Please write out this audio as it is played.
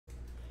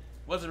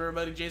What's up,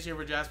 everybody? Jason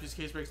here for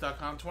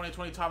JaspysCaseBreaks.com.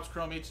 2020 Topps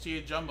Chrome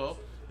HTA Jumbo.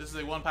 This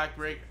is a one-pack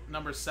break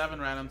number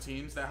 7 random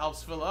teams that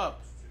helps fill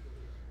up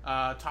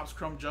Topps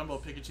Chrome Jumbo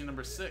Pikachu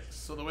number 6.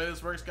 So the way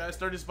this works, guys,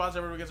 30 spots,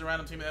 everybody gets a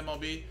random team at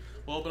MLB.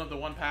 We'll open up the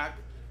one-pack,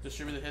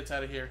 distribute the hits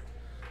out of here.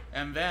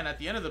 And then at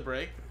the end of the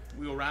break,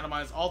 we will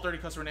randomize all 30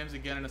 customer names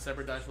again in a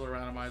separate dice roller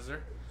randomizer.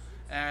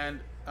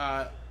 And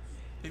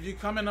if you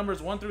come in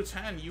numbers 1 through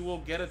 10, you will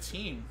get a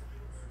team.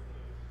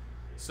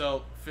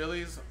 So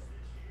Phillies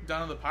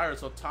down to the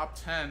Pirates, so top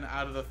 10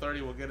 out of the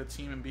 30 will get a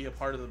team and be a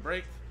part of the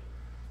break.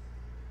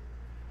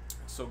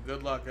 So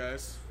good luck,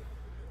 guys.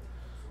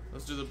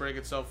 Let's do the break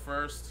itself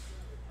first.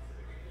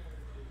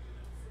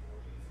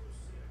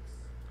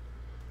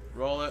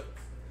 Roll it.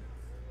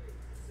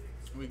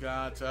 We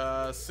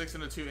got 6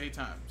 and a 2, 8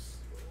 times.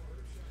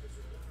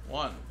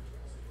 1,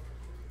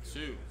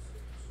 2,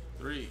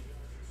 3,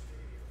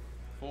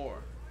 4,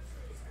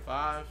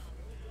 5,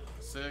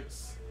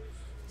 6,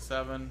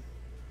 7,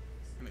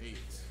 and 8.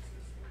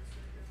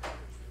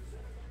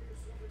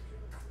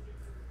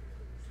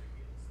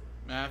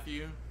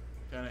 Matthew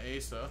down to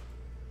Asa.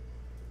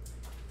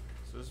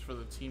 So this is for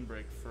the team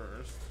break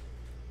first.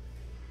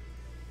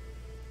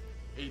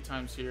 8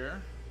 times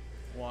here.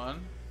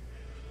 1,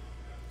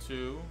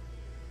 2,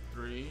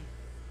 3,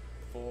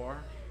 4,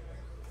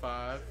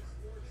 5,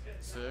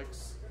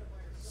 6,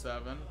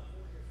 7,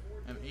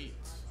 and 8.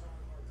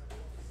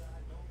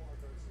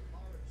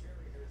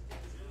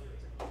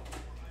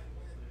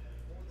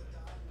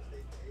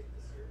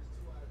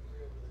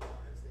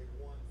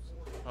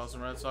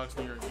 Boston Red Sox,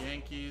 New York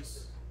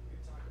Yankees.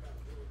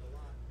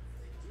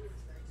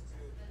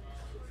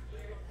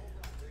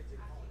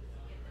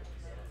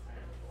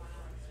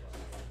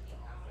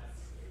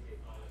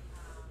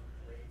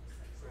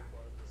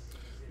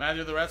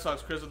 Matthew with the Red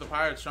Sox, Chris with the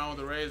Pirates, Sean with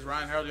the Rays,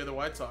 Ryan Harold with the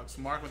White Sox,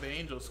 Mark with the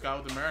Angels,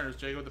 Scott with the Mariners,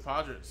 Jacob with the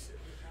Padres,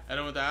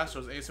 Edwin with the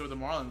Astros, Asa with the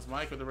Marlins,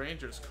 Mike with the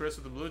Rangers, Chris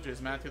with the Blue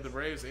Jays, Matthew with the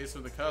Braves, Asa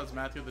with the Cubs,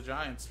 Matthew with the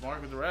Giants,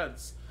 Mark with the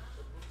Reds,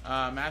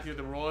 Matthew with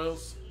the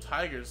Royals,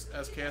 Tigers,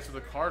 SKS with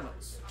the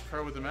Cardinals,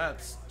 Kurt with the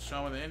Mets,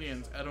 Sean with the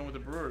Indians, Edwin with the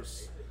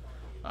Brewers,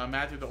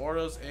 Matthew with the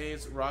Orioles,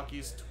 A's,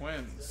 Rockies,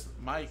 Twins,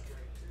 Mike,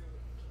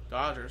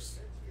 Dodgers,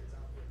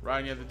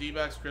 Ryan, you have the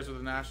D-backs, Chris with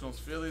the Nationals,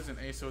 Phillies, and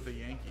Asa with the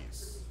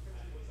Yankees.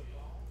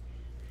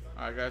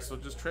 Alright, guys, so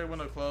just trade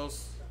window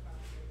close.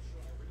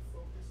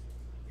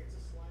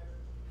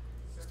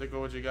 Stick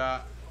with what you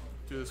got.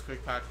 Do this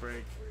quick pack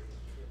break.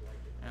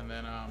 And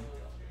then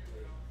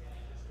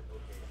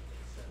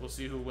we'll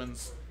see who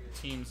wins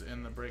teams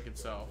in the break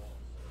itself.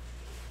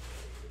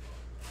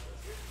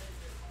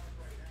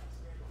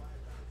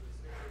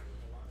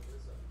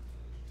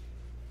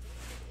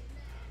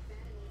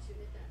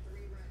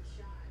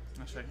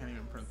 Actually, I can't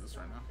even print this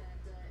right now.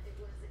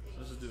 So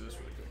let's just do this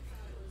really quick.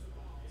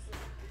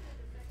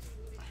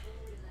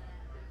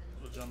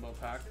 Little jumbo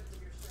pack.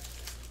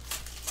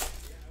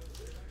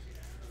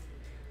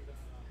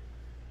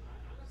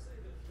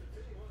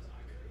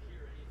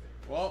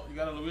 Well, you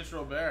got a Luis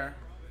Robert,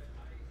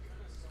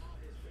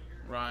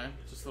 Ryan.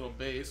 Just a little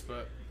base, but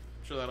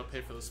I'm sure that'll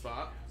pay for the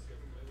spot.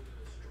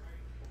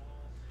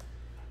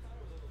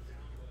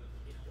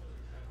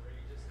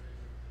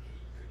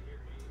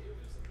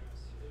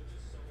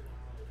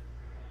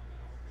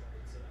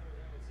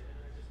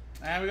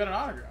 And we got an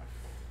autograph.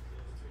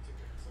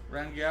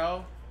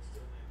 Rangel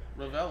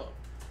Ravello.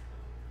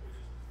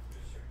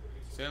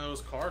 St.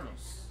 Louis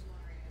Cardinals.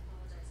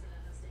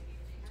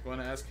 It's going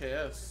to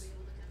SKS.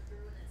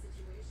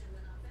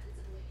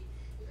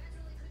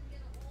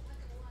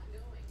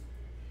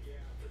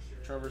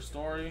 Trevor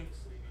Story.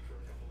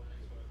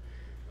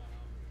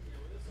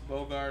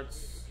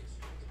 Bogarts.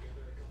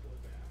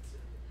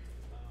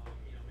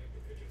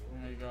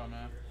 There you go,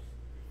 man.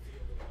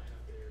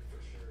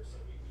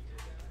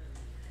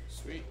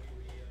 Sweet.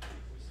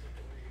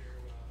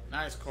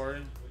 Nice,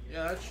 Corey.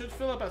 Yeah, that should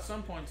fill up at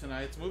some point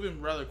tonight. It's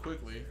moving rather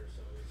quickly.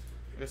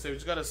 Like I said, we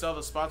just got to sell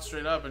the spot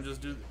straight up and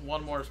just do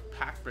one more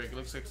pack break. It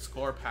looks like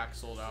score pack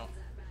sold out.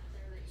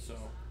 So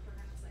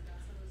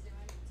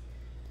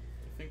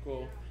I think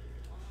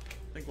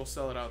we'll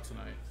sell it out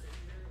tonight.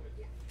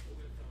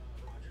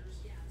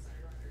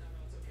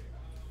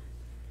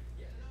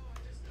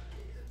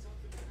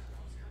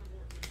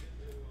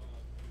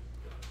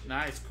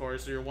 Nice, Corey.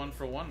 So you're 1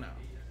 for 1 now.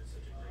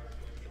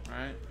 All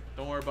right.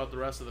 Don't worry about the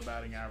rest of the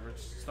batting average.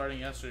 Starting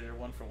yesterday, you're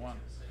 1 for 1.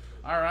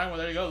 All right, well,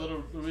 there you go.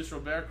 Little Luis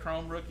Robert,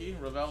 Chrome rookie,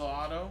 Ravello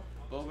auto,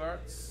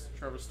 Bogarts,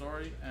 Trevor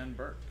Story, and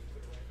Burke.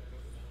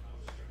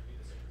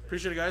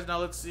 Appreciate it, guys. Now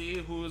let's see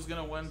who is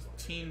going to win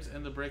teams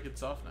in the break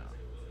itself now.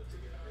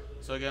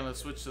 So again, let's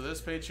switch to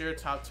this page here.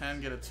 Top 10,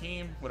 get a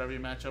team. Whatever you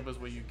match up is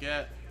what you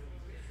get.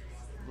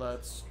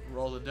 Let's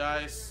roll the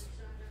dice.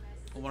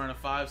 1 and a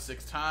 5,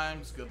 6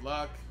 times. Good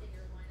luck.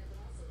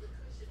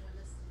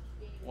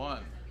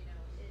 1,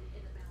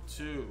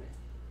 2,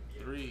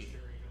 3,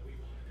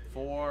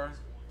 4,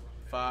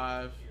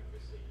 5,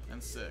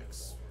 and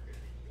 6.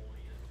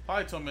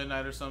 Probably till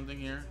midnight or something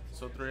here,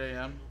 so 3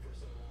 a.m.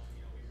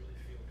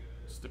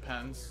 Just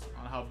depends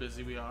on how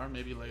busy we are.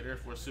 Maybe later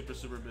if we're super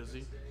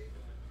busy.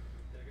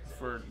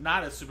 for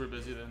not as super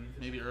busy than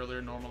maybe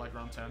earlier, normal like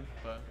around 10.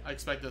 But I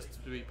expect this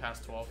to be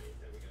past 12.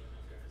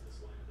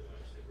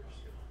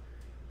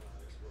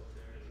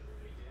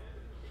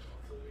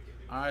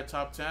 All right,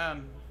 top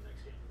 10.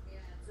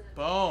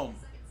 Boom.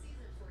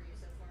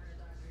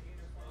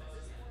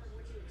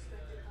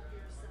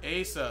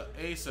 Asa,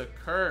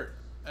 Kurt,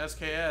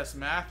 SKS,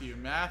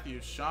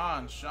 Matthew,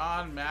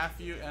 Sean,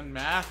 Matthew, and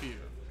Matthew.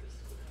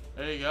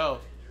 There you go.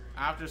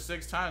 After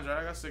 6 times, right?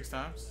 I got 6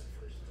 times.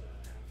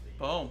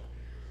 Boom.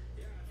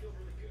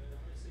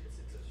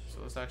 So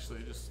let's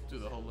actually just do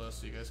the whole list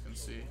so you guys can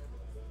see.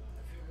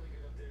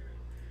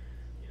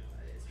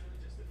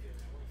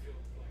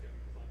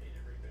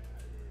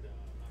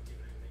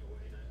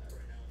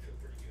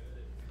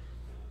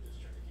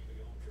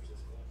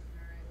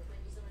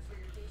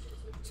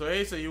 So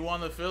Asa, you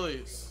won the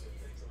Phillies,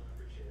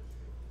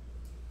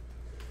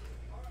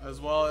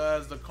 as well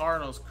as the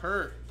Cardinals.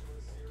 Kurt,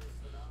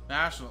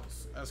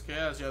 Nationals.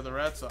 SKS, you have the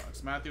Red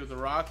Sox. Matthew with the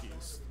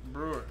Rockies,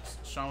 Brewers.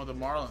 Sean with the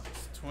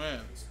Marlins,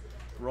 Twins,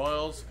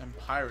 Royals, and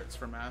Pirates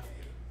for Matthew.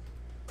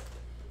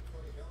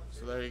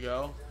 So there you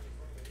go.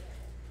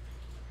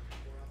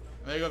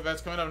 There you go,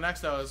 guys. Coming up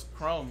next, though, is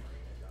Chrome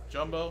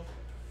Jumbo,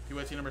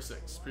 UAT number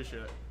 6.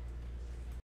 Appreciate it.